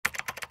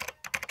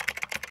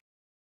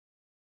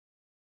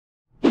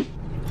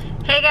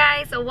Hey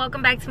guys, so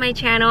welcome back to my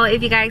channel.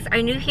 If you guys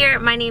are new here,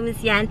 my name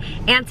is Yen,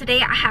 and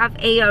today I have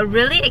a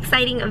really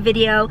exciting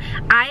video.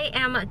 I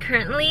am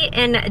currently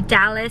in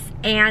Dallas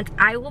and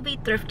I will be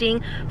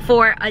thrifting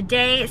for a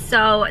day,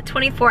 so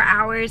 24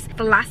 hours.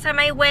 The last time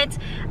I went,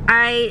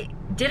 I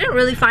didn't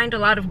really find a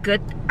lot of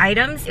good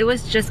items. It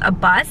was just a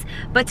bust,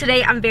 but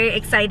today I'm very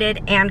excited.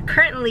 And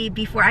currently,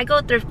 before I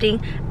go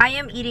thrifting, I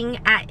am eating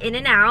at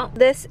In-N-Out.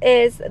 This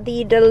is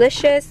the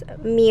delicious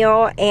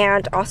meal,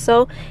 and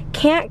also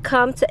can't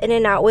come to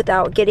In-N-Out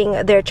without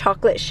getting their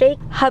chocolate shake.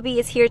 Hubby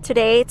is here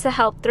today to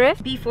help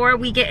thrift. Before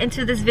we get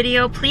into this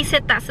video, please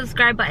hit that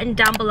subscribe button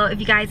down below if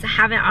you guys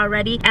haven't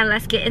already, and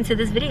let's get into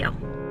this video.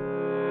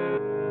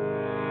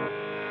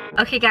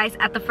 Okay guys,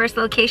 at the first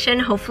location,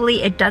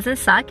 hopefully it doesn't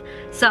suck,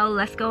 so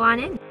let's go on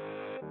in.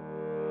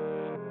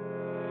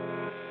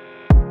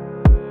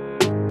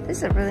 This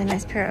is a really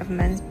nice pair of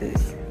men's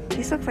boots.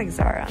 These look like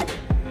Zara.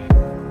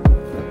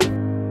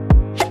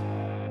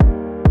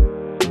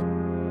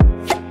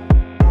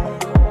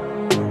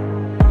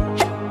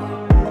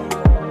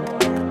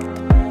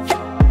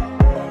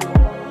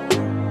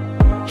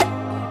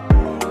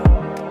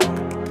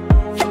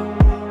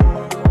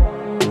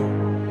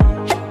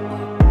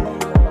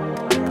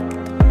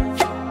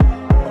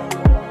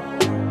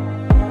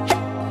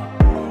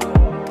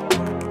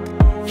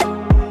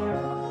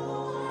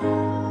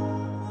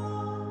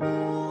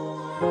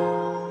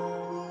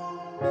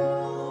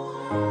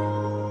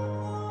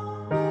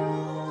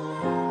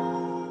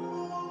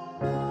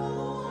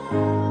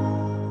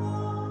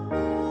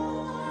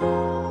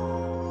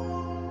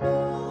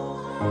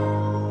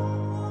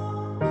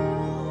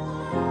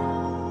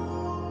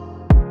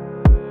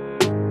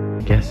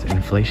 Guess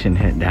inflation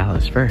hit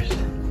Dallas first.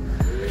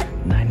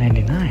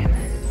 $9.99.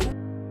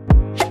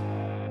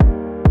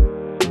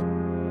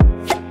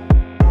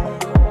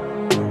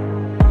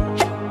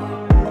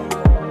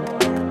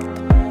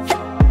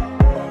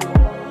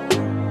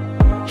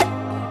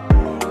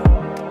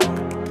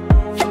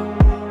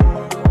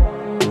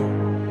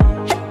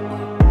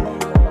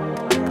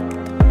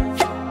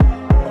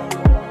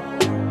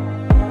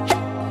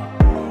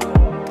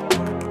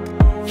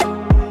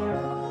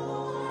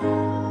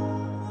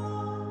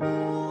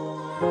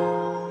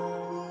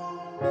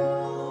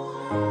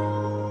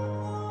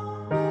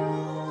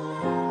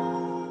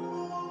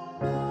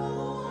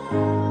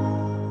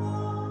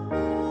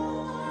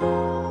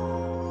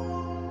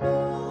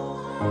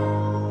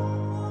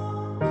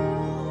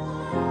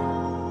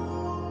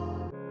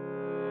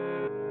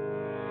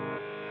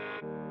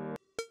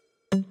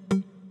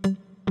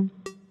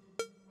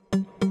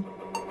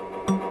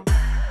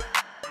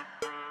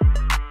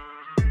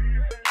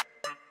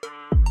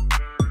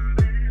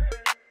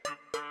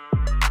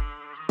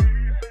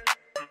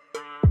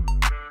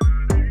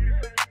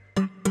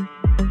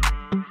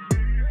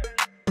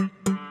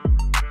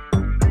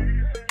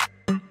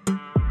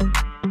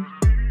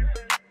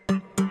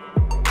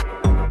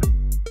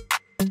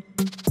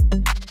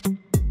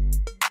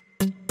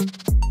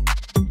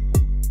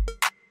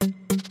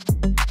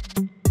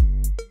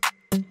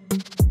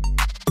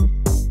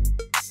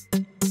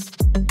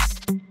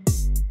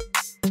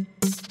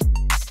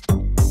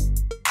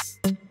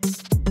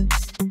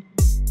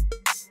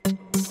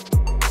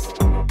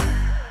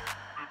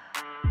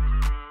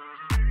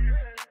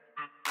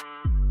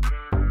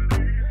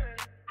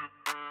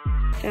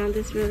 Found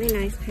this really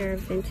nice pair of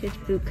vintage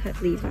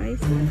bootcut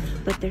Levi's,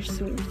 but they're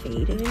so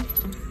faded,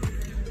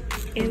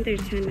 and they're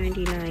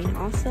 $10.99.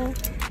 Also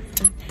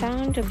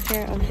found a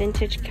pair of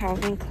vintage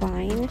Calvin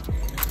Klein.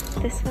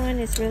 This one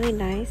is really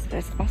nice, but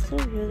it's also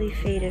really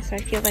faded, so I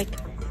feel like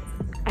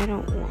I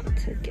don't want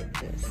to get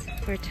this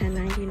for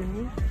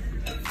 $10.99.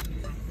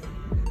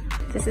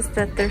 This is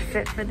the thrift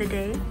fit for the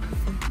day.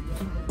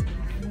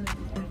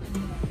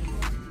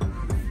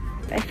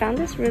 I found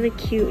this really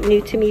cute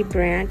new to me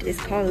brand.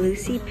 It's called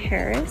Lucy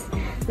Paris.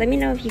 Let me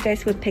know if you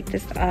guys would pick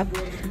this up,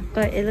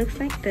 but it looks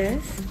like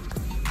this.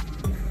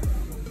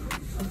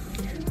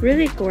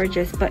 Really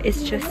gorgeous, but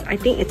it's just, I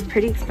think it's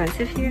pretty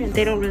expensive here and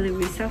they don't really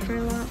resell for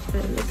a lot, but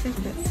it looks like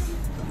this.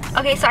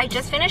 Okay, so I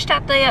just finished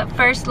at the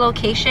first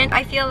location.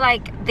 I feel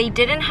like they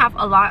didn't have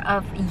a lot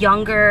of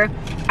younger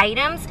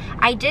items.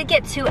 I did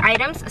get 2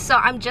 items, so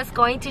I'm just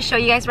going to show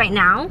you guys right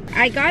now.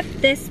 I got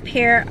this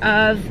pair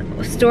of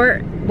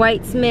Stuart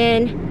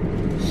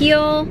Weitzman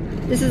heel.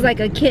 This is like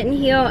a kitten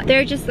heel.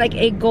 They're just like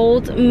a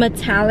gold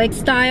metallic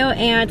style,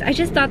 and I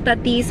just thought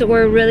that these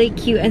were really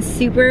cute and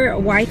super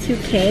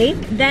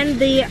Y2K. Then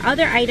the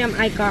other item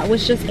I got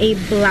was just a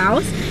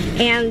blouse,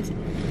 and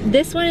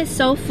this one is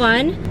so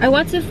fun. I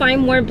want to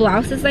find more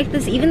blouses like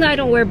this, even though I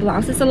don't wear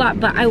blouses a lot,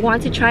 but I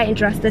want to try and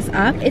dress this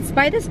up. It's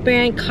by this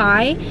brand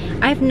Kai.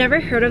 I've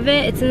never heard of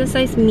it. It's in the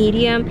size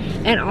medium,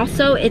 and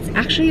also it's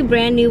actually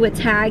brand new with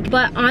tag.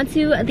 But on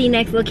to the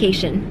next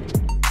location.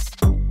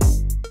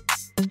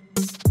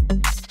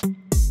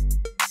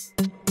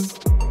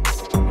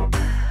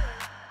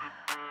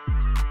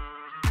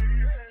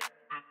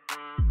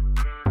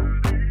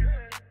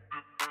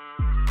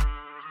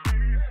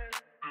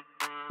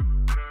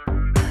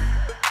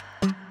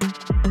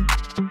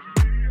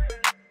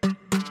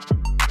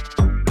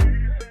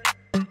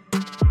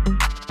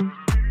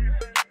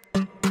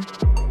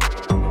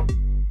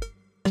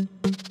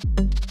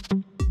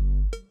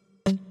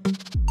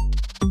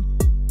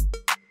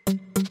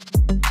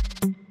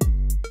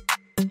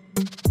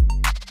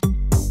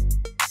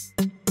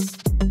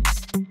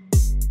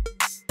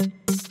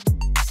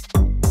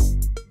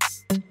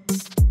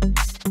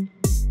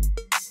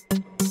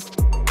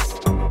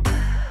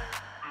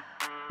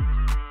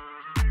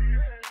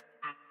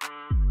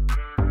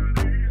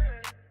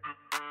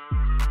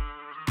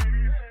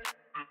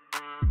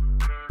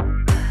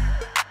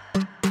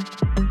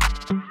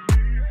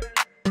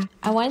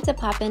 wanted to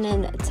pop in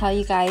and tell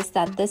you guys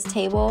that this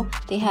table,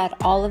 they had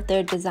all of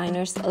their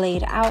designers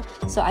laid out.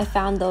 So I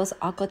found those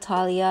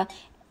Aquatalia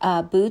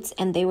boots,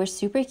 and they were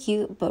super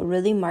cute but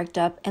really marked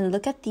up. And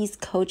look at these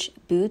Coach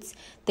boots.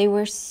 They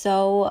were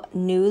so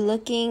new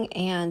looking,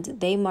 and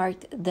they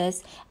marked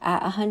this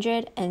at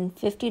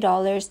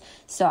 $150.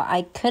 So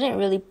I couldn't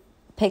really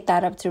pick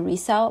that up to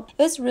resell.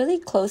 It was really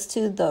close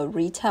to the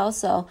retail,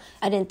 so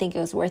I didn't think it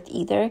was worth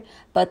either.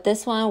 But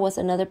this one was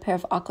another pair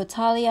of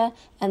Aquatalia,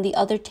 and the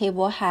other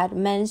table had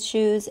men's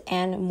shoes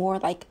and more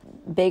like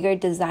bigger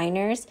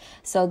designers.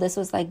 So this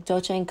was like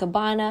Dolce &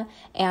 Gabbana,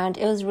 and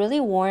it was really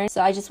worn.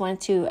 So I just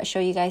wanted to show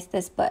you guys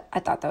this, but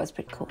I thought that was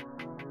pretty cool.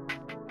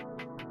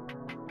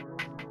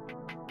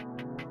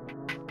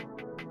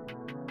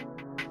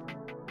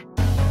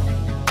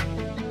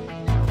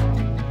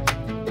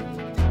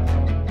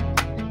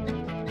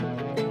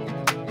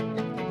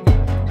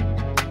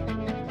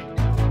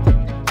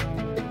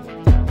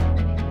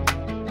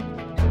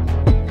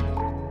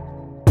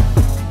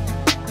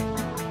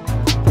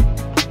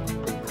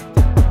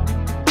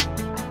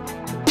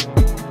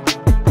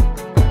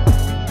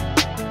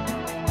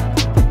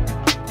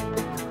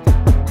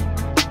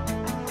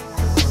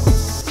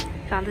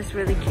 This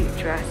really cute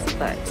dress,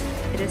 but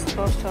it is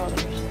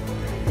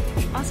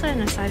 $12. Also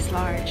in a size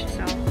large, so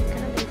I'm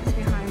gonna leave this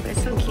behind, but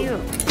it's so cute.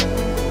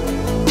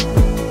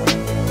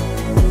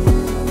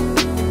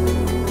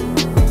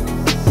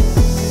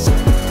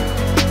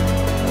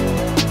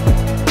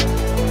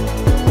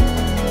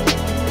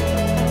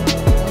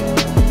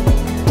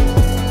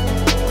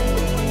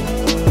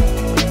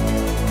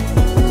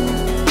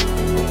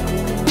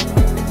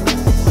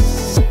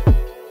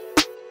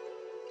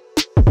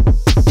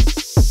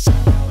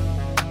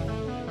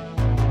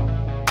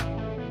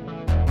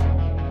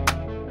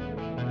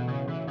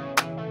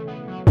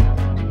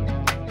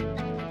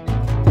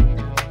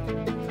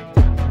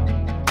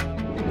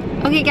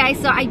 Okay guys,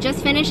 so I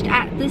just finished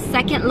at the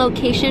second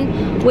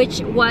location,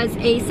 which was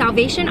a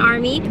Salvation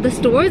Army. The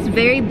store is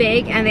very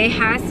big and they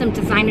had some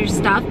designer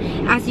stuff,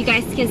 as you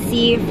guys can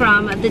see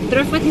from the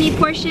thrift with me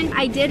portion.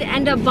 I did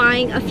end up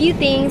buying a few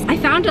things. I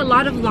found a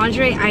lot of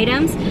lingerie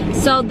items.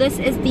 So this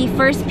is the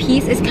first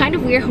piece. It's kind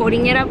of weird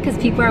holding it up because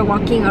people are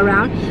walking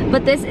around,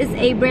 but this is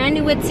a brand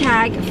new with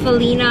tag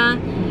Felina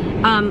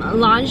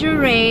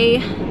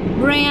lingerie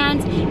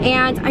brand,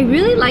 and I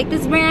really like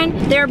this brand.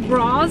 Their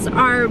bras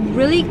are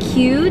really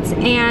cute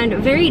and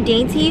very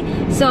dainty,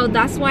 so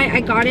that's why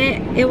I got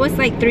it. It was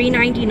like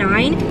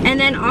 $3.99. And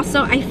then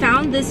also I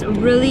found this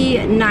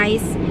really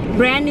nice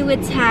brand new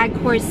with tag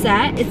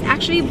corset. It's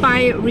actually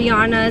by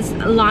Rihanna's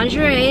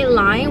lingerie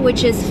line,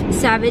 which is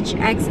Savage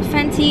X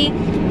Fenty,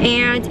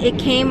 and it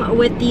came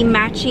with the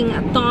matching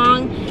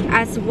thong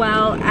as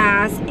well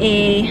as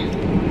a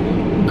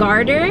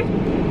garter.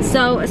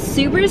 So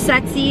super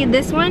sexy.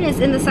 This one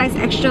is in the size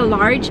extra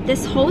large.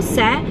 This whole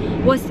set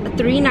was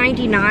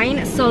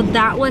 $3.99, so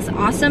that was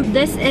awesome.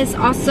 This is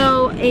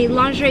also a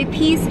lingerie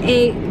piece,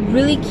 a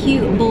really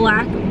cute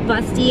black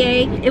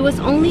bustier. It was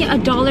only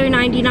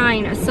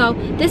 $1.99, so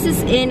this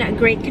is in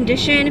great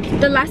condition.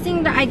 The last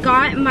thing that I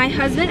got, my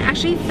husband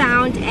actually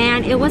found,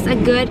 and it was a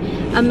good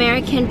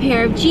American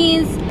pair of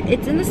jeans.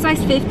 It's in the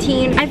size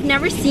 15. I've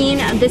never seen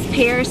this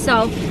pair,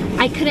 so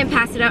I couldn't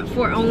pass it up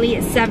for only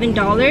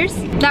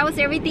 $7. That was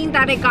everything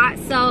that I got,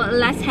 so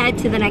let's head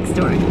to the next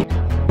store.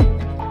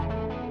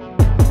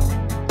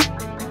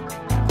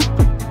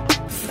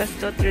 Let's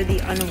go through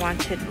the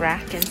unwanted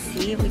rack and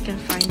see if we can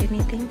find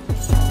anything.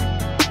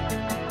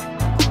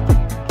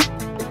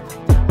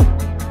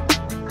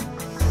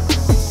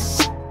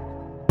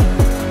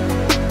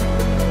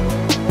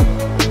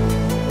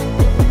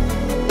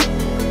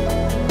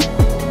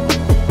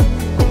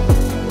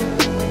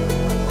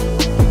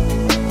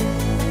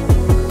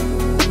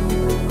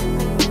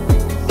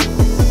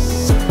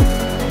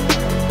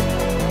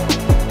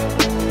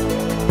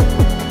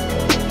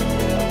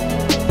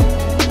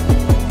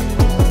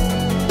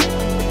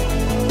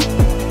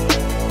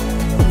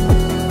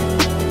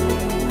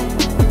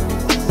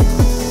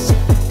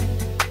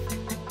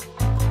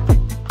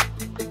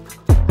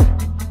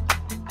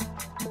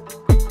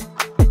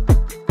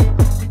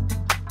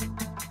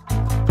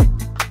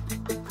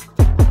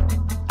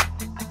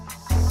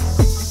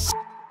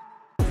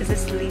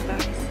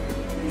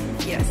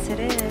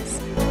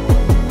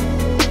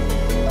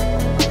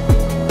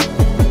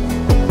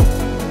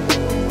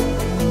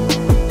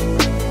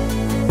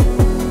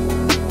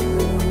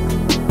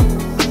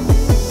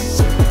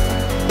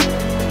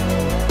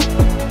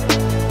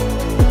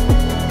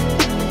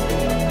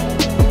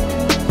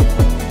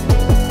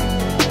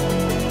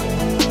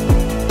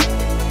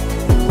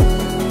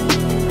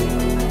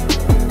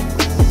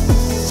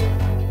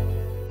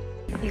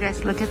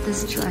 Look at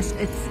this dress,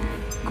 it's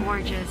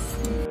gorgeous.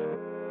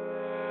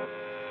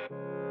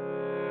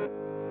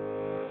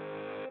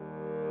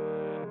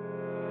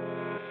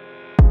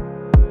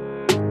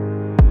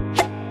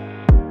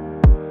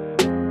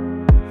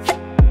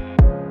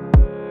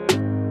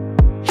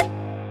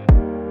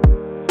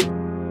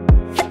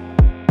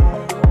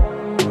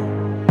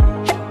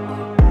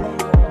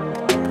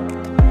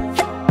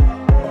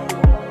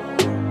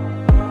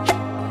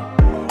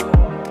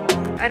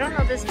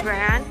 this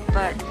brand,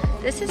 but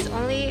this is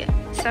only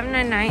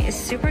 $7.99. It's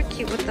super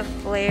cute with the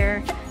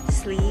flare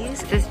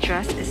sleeves. This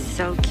dress is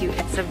so cute.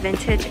 It's a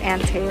vintage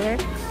and tailor,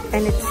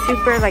 and it's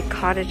super like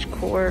cottage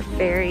core,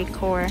 fairy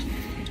core.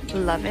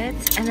 Love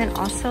it. And then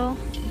also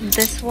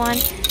this one,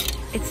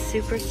 it's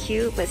super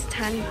cute, but it's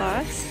 10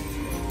 bucks.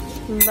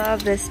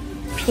 Love this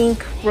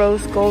pink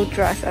rose gold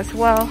dress as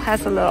well.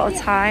 Has a little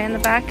tie in the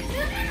back,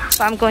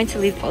 so I'm going to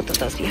leave both of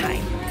those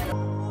behind.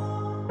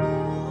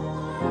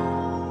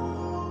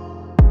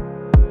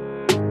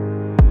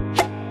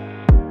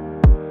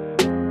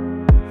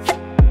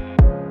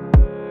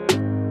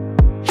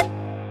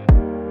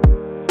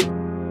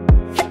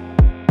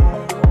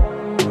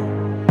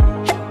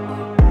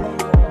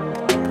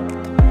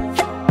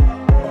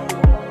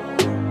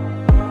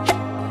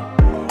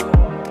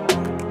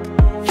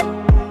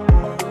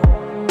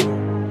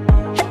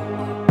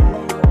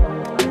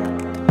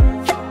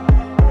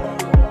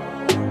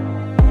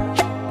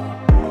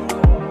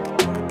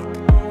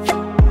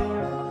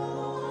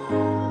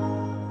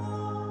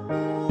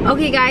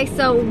 Okay guys,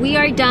 so we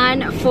are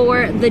done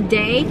for the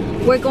day.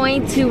 We're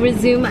going to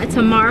resume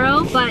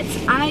tomorrow, but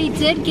I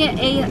did get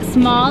a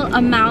small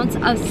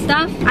amount of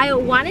stuff. I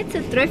wanted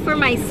to thrift for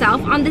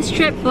myself on this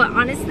trip, but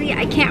honestly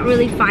I can't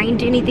really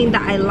find anything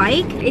that I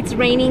like. It's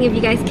raining if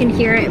you guys can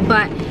hear it,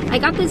 but I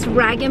got this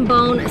rag and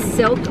bone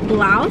silk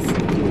blouse.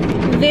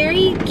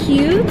 Very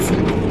cute.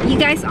 You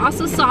guys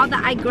also saw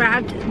that I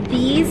grabbed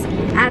these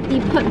at the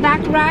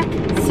putback rack.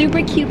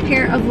 Super cute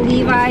pair of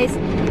Levi's,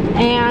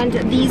 and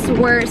these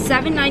were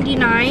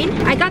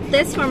 $7.99. I got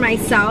this for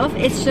myself.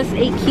 It's just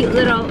a cute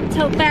little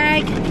tote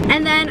bag.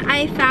 And then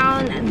I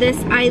found this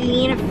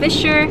Eileen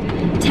Fisher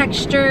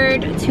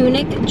textured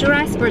tunic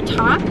dress or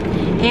top,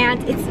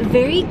 and it's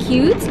very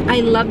cute.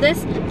 I love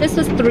this. This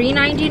was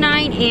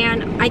 $3.99,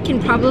 and I can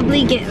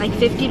probably get like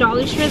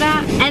 $50 for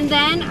that. And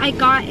then I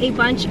got a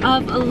bunch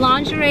of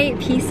lingerie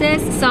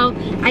pieces, so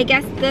I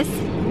guess this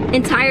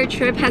entire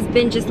trip has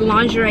been just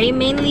lingerie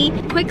mainly.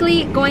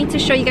 Quickly going to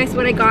show you guys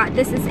what I got.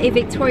 This is a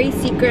Victoria's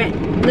Secret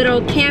little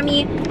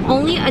cami,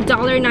 only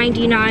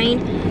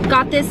 $1.99.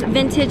 Got this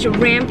vintage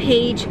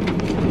Rampage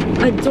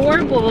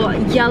adorable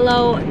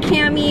yellow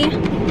cami.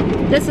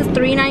 This is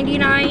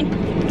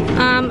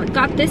 $3.99.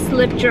 Got this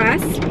slip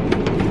dress,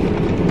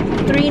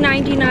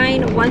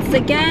 $3.99 once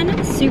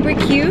again. Super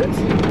cute.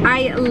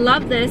 I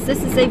love this.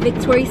 This is a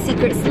Victoria's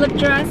Secret slip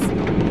dress,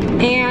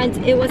 and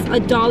it was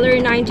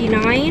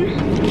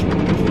 $1.99.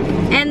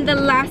 And the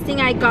last thing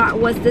I got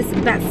was this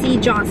Betsy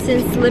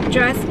Johnson slip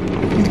dress.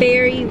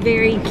 Very,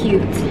 very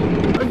cute.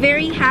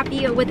 Very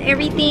happy with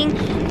everything.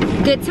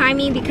 Good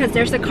timing because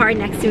there's a car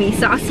next to me.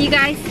 So I'll see you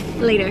guys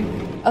later.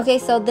 Okay,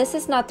 so this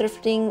is not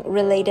thrifting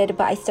related,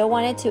 but I still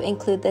wanted to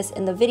include this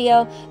in the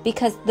video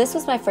because this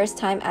was my first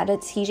time at a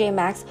TJ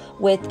Maxx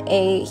with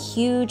a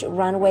huge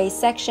runway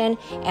section,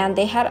 and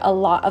they had a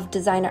lot of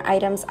designer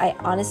items. I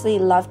honestly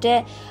loved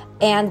it.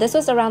 And this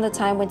was around the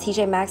time when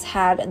TJ Maxx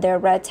had their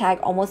red tag,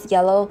 almost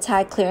yellow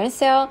tag clearance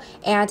sale,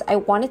 and I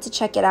wanted to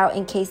check it out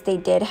in case they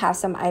did have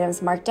some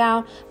items marked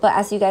down. But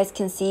as you guys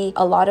can see,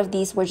 a lot of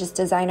these were just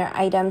designer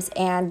items,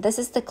 and this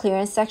is the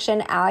clearance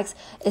section. Alex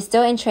is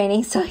still in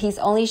training, so he's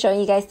only showing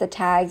you guys the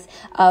tags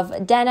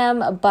of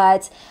denim,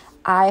 but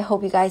I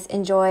hope you guys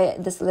enjoy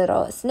this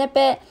little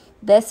snippet.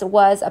 This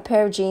was a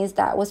pair of jeans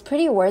that was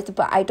pretty worth,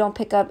 but I don't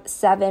pick up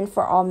 7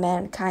 For All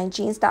Mankind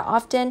jeans that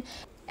often.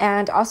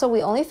 And also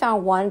we only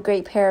found one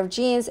great pair of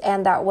jeans,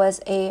 and that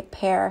was a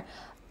pair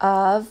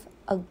of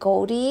a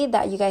Goldie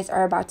that you guys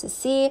are about to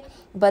see,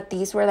 but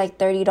these were like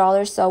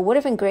 $30, so it would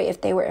have been great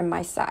if they were in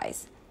my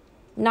size.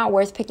 Not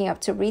worth picking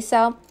up to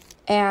resell.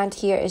 And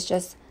here is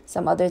just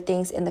some other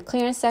things in the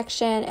clearance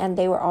section, and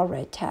they were all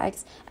red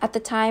tags at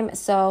the time,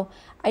 so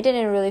I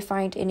didn't really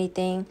find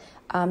anything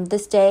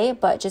this day,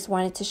 but just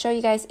wanted to show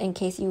you guys in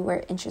case you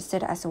were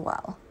interested as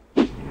well.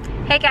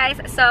 Hey guys,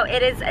 so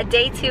it is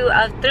day 2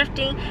 of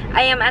thrifting.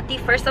 I am at the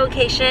first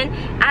location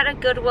at a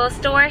Goodwill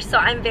store, so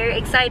I'm very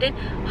excited.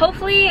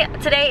 Hopefully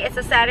today is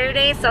a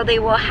Saturday, so they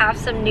will have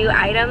some new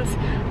items,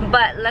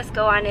 but let's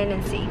go on in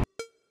and see.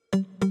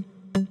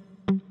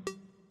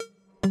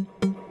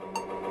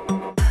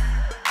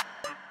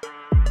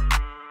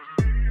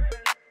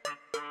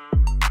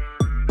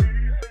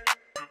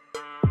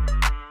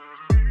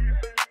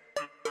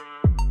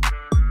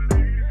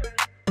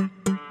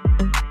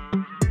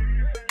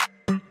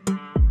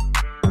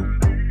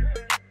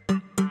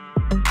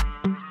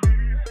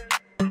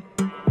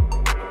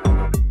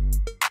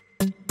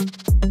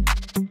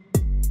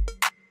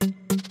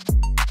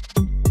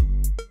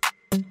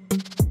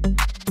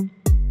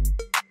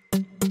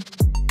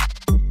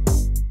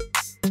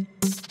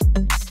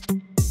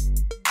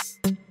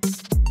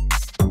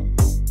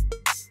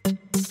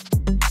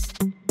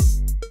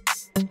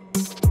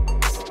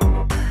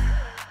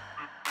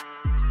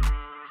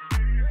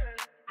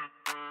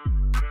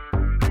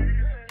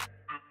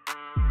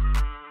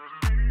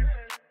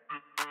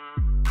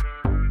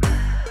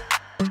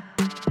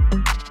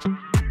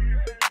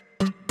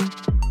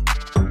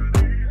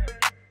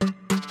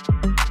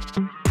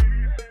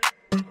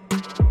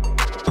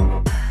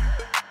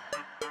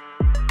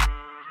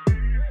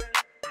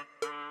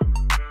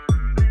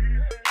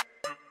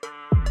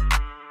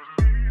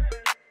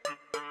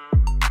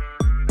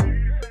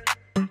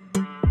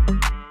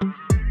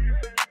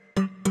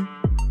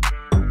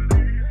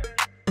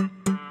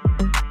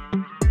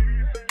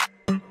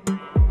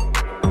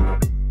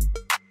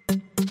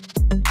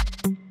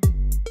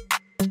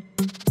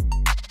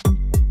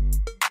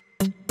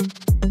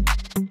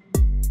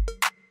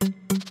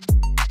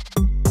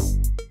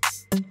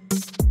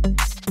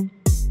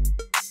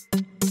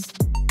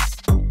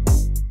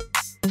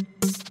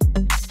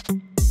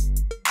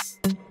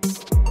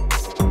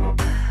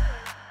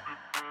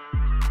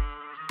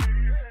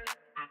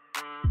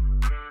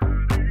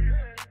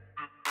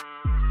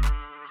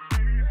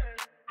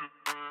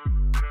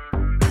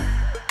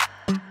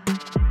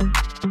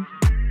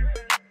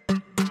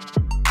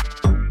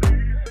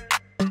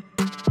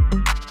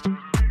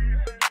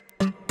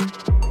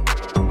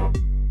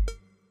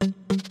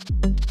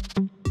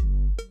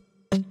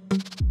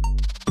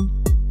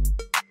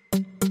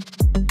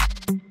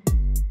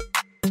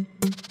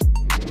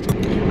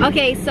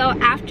 Okay, so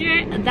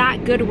after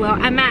that Goodwill,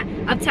 I'm at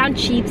Uptown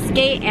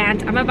Cheapskate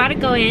and I'm about to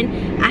go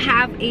in. I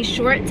have a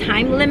short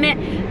time limit,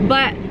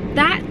 but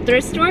that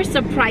thrift store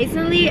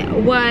surprisingly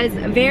was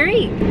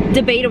very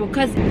debatable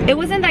because it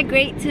wasn't that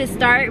great to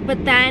start,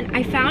 but then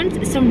I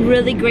found some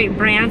really great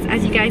brands,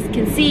 as you guys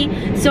can see.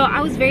 So I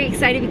was very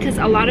excited because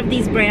a lot of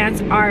these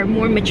brands are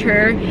more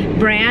mature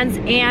brands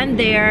and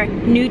they're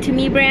new to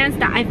me brands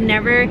that I've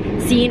never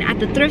seen at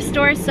the thrift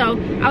store. So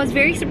I was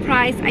very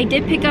surprised. I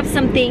did pick up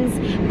some things,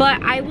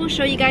 but I will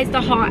show you guys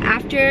the haul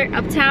after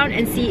Uptown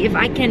and see if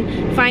I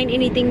can find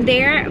anything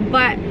there.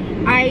 But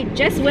I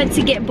just went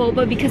to get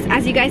boba because,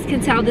 as you guys can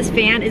tell, this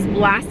fan is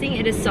blasting.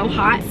 It is so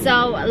hot.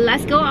 So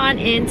let's go on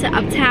into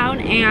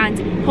Uptown and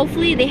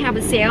hopefully they have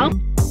a sale.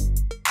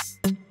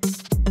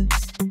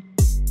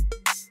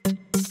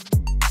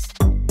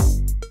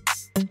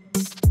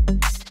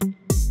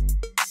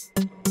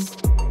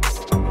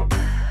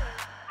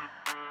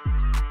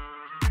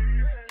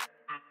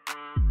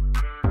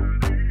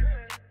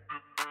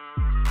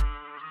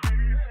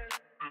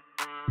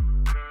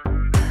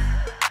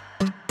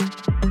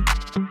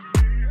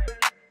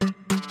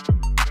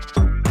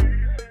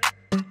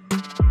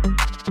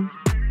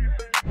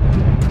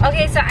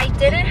 Okay, so I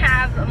didn't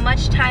have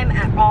much time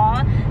at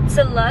all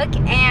to look,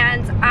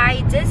 and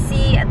I did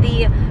see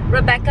the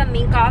Rebecca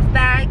Minkoff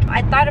bag.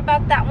 I thought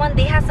about that one.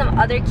 They have some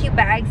other cute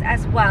bags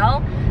as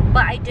well,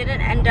 but I didn't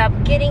end up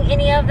getting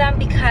any of them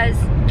because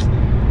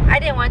I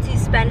didn't want to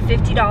spend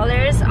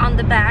 $50 on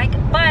the bag.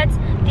 But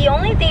the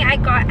only thing I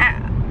got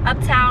at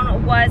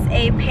Uptown was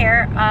a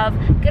pair of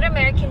Good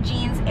American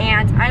jeans,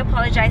 and I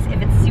apologize if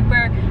it's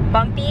super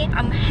bumpy.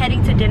 I'm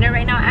heading to dinner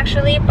right now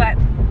actually, but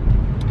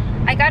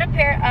I got a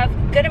pair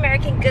of Good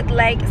American Good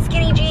Leg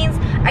skinny jeans.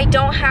 I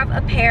don't have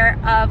a pair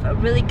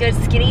of really good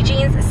skinny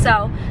jeans,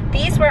 so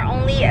these were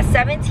only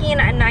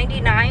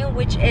 $17.99,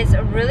 which is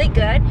really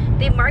good.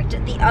 They marked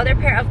the other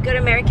pair of Good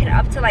American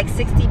up to like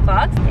 60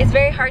 bucks. It's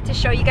very hard to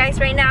show you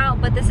guys right now,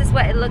 but this is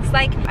what it looks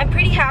like. I'm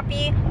pretty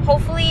happy.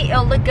 Hopefully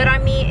it'll look good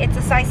on me. It's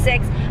a size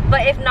 6,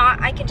 but if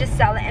not, I can just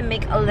sell it and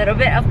make a little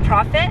bit of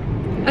profit.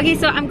 Okay,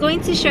 so I'm going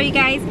to show you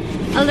guys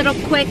a little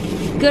quick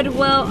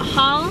Goodwill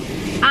haul.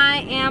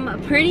 I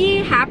am pretty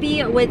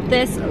happy with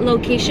this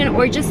location,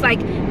 or just like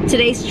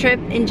today's trip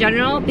in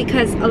general,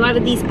 because a lot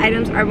of these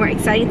items are more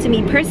exciting to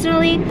me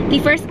personally. The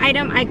first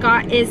item I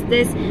got is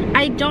this.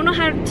 I don't know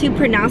how to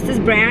pronounce this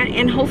brand,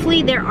 and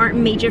hopefully there aren't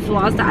major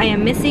flaws that I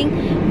am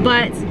missing,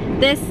 but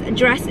this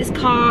dress is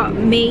called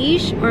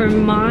Mage or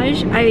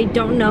Mage. I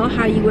don't know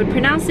how you would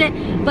pronounce it,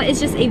 but it's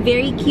just a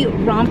very cute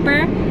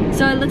romper.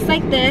 So it looks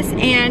like this,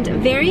 and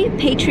very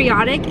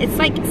patriotic. It's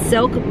like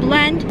silk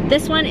blend.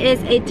 This one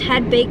is a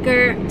Ted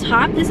Baker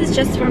top. This is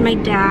just for my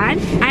dad.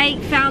 I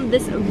found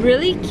this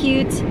really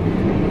cute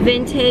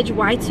vintage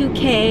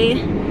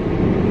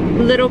Y2K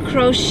little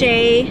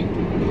crochet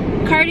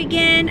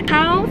cardigan.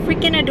 How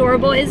freaking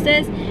adorable is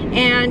this?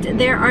 And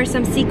there are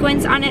some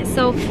sequins on it,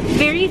 so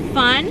very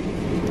fun.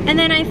 And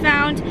then I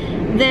found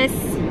this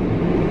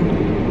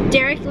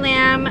Derek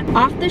Lam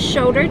off the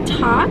shoulder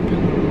top.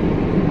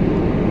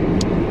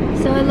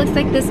 So it looks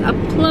like this up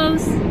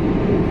close.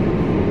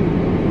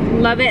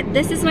 Love it.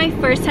 This is my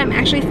first time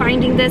actually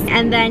finding this.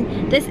 And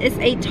then this is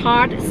a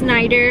Todd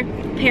Snyder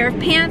pair of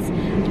pants.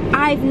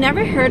 I've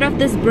never heard of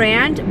this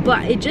brand,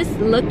 but it just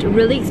looked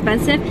really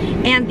expensive,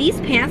 and these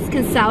pants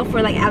can sell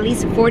for like at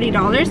least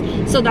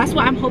 $40, so that's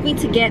what I'm hoping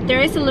to get. There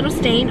is a little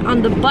stain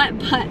on the butt,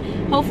 but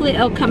hopefully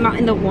it'll come out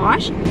in the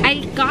wash.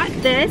 I got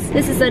this.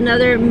 This is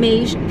another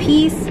Mage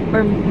piece,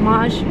 or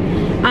Mage.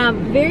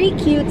 Very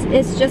cute.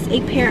 It's just a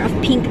pair of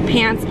pink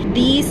pants.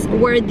 These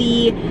were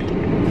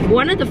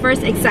one of the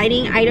first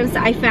exciting items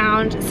that I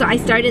found, so I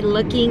started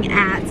looking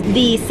at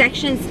the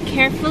sections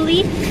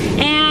carefully.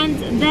 And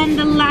then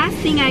the last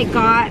thing I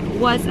got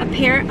was a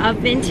pair of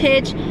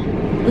vintage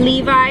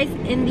Levi's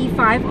in the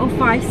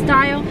 505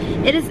 style.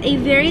 It is a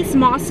very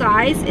small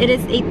size. It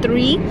is a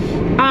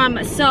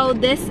 3. So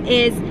this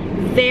is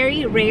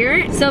very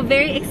rare, so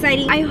very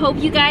exciting. I hope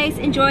you guys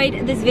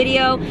enjoyed this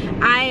video.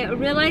 I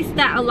realized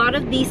that a lot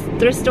of these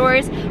thrift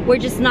stores were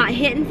just not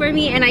hitting for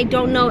me, and I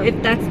don't know if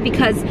that's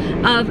because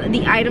of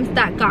the items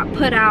that got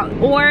put out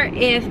or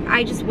if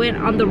I just went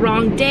on the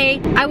wrong day.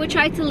 I would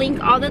try to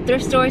link all the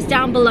thrift stores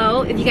down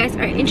below. If you guys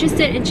are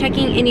interested in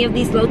checking any of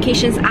these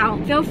locations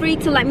out, feel free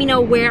to let me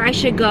know where I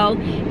should go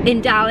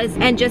in Dallas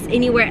and just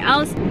anywhere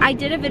else. I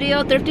did a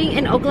video thrifting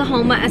in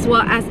Oklahoma as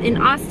well as in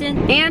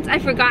Austin, and I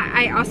forgot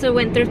I also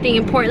went thrifting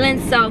in Portland,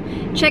 so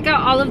check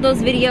out all of those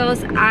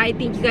videos. I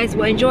think you guys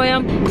will enjoy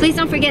them. Please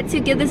don't forget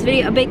to give this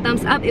video a big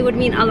thumbs up. It would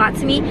mean a lot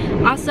to me.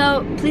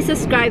 Also, please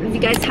subscribe if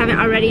you guys haven't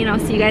already, and I'll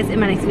see you guys in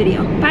my next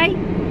video.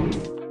 Bye!